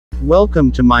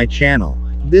Welcome to my channel.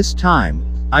 This time,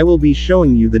 I will be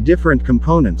showing you the different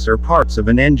components or parts of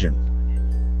an engine.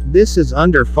 This is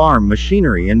under farm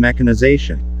machinery and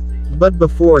mechanization. But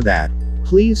before that,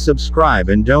 please subscribe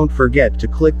and don't forget to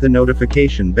click the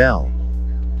notification bell.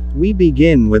 We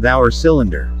begin with our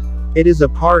cylinder. It is a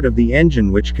part of the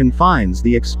engine which confines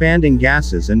the expanding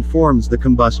gases and forms the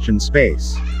combustion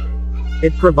space.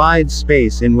 It provides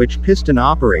space in which piston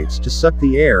operates to suck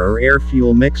the air or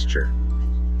air-fuel mixture.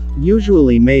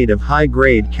 Usually made of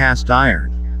high-grade cast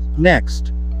iron.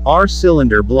 Next, our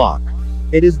cylinder block.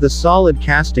 It is the solid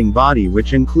casting body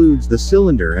which includes the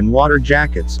cylinder and water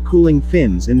jackets cooling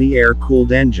fins in the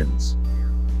air-cooled engines.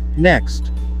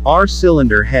 Next, our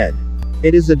cylinder head.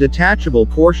 It is a detachable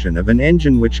portion of an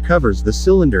engine which covers the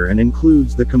cylinder and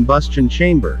includes the combustion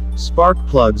chamber, spark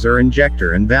plugs or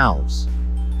injector and valves.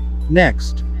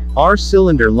 Next, our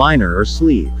cylinder liner or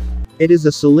sleeve. It is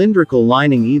a cylindrical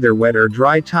lining either wet or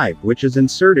dry type which is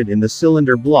inserted in the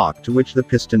cylinder block to which the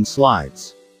piston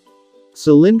slides.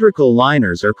 Cylindrical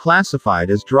liners are classified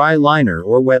as dry liner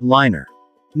or wet liner.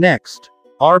 Next,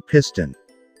 our piston.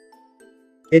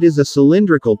 It is a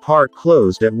cylindrical part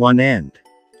closed at one end.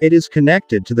 It is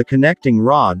connected to the connecting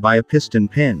rod by a piston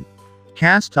pin.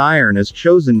 Cast iron is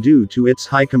chosen due to its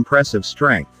high compressive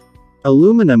strength.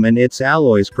 Aluminum and its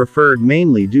alloys preferred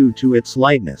mainly due to its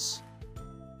lightness.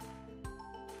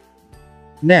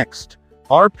 Next,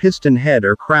 our piston head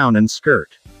or crown and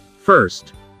skirt.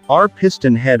 First, our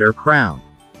piston head or crown.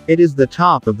 It is the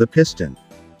top of the piston.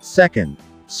 Second,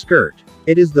 skirt.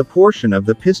 It is the portion of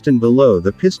the piston below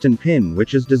the piston pin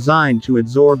which is designed to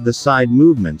absorb the side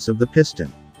movements of the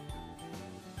piston.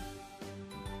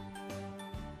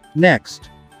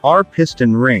 Next, our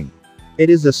piston ring.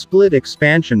 It is a split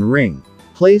expansion ring,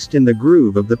 placed in the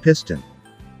groove of the piston.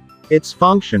 Its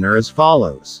function are as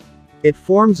follows. It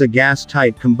forms a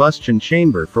gas-tight combustion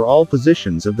chamber for all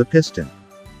positions of the piston.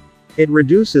 It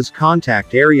reduces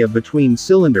contact area between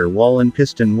cylinder wall and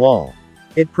piston wall.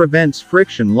 It prevents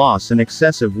friction loss and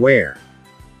excessive wear.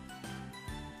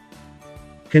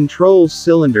 Controls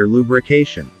cylinder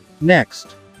lubrication.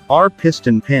 Next, our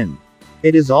piston pin.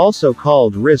 It is also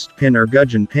called wrist pin or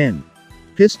gudgeon pin.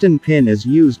 Piston pin is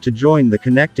used to join the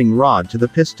connecting rod to the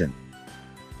piston.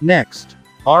 Next,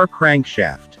 our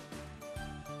crankshaft.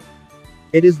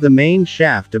 It is the main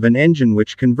shaft of an engine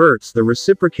which converts the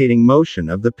reciprocating motion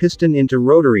of the piston into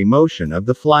rotary motion of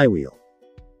the flywheel.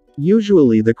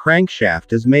 Usually the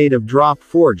crankshaft is made of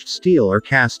drop-forged steel or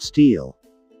cast steel.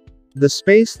 The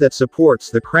space that supports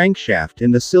the crankshaft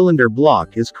in the cylinder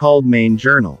block is called main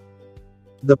journal.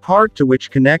 The part to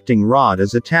which connecting rod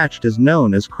is attached is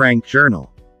known as crank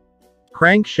journal.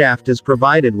 Crankshaft is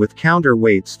provided with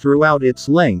counterweights throughout its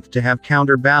length to have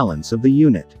counterbalance of the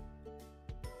unit.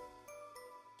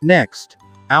 Next,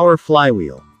 our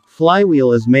flywheel.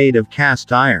 Flywheel is made of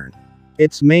cast iron.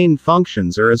 Its main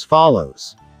functions are as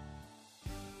follows.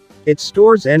 It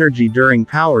stores energy during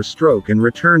power stroke and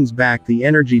returns back the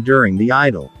energy during the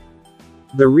idle.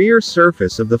 The rear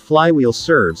surface of the flywheel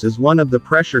serves as one of the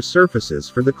pressure surfaces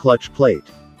for the clutch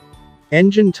plate.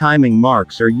 Engine timing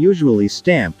marks are usually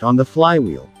stamped on the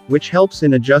flywheel, which helps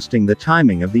in adjusting the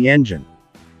timing of the engine.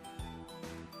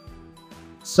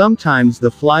 Sometimes the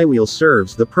flywheel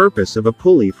serves the purpose of a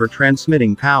pulley for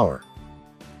transmitting power.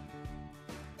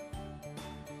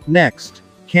 Next,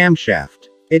 camshaft.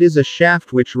 It is a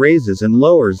shaft which raises and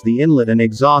lowers the inlet and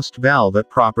exhaust valve at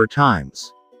proper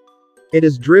times. It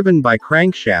is driven by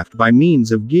crankshaft by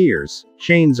means of gears,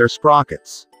 chains or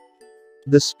sprockets.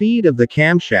 The speed of the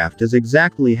camshaft is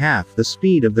exactly half the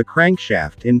speed of the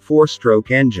crankshaft in 4-stroke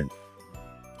engine.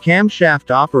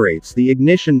 Camshaft operates the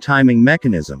ignition timing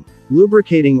mechanism,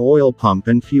 lubricating oil pump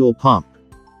and fuel pump.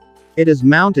 It is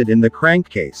mounted in the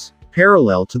crankcase,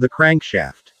 parallel to the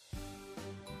crankshaft.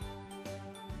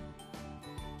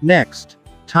 Next,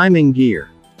 timing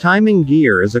gear. Timing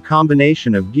gear is a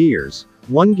combination of gears,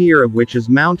 one gear of which is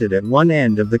mounted at one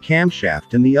end of the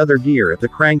camshaft and the other gear at the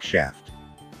crankshaft.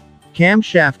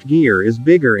 Camshaft gear is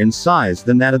bigger in size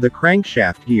than that of the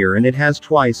crankshaft gear and it has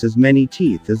twice as many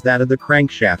teeth as that of the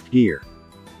crankshaft gear.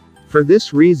 For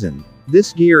this reason,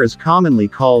 this gear is commonly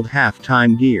called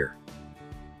half-time gear.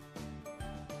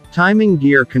 Timing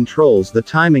gear controls the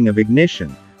timing of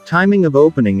ignition, timing of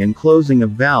opening and closing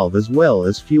of valve as well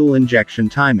as fuel injection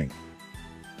timing.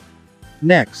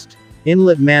 Next,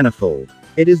 inlet manifold.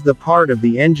 It is the part of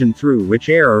the engine through which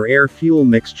air or air-fuel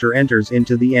mixture enters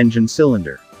into the engine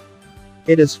cylinder.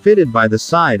 It is fitted by the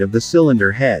side of the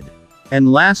cylinder head.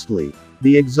 And lastly,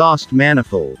 the exhaust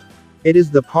manifold. It is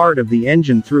the part of the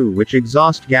engine through which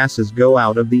exhaust gases go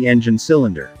out of the engine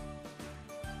cylinder.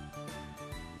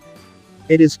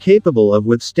 It is capable of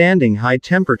withstanding high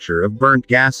temperature of burnt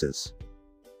gases.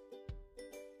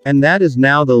 And that is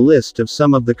now the list of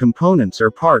some of the components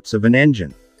or parts of an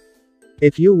engine.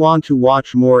 If you want to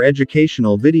watch more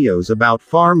educational videos about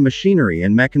farm machinery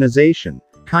and mechanization,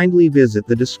 kindly visit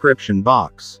the description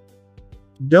box.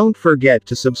 Don't forget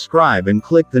to subscribe and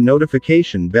click the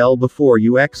notification bell before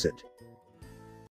you exit.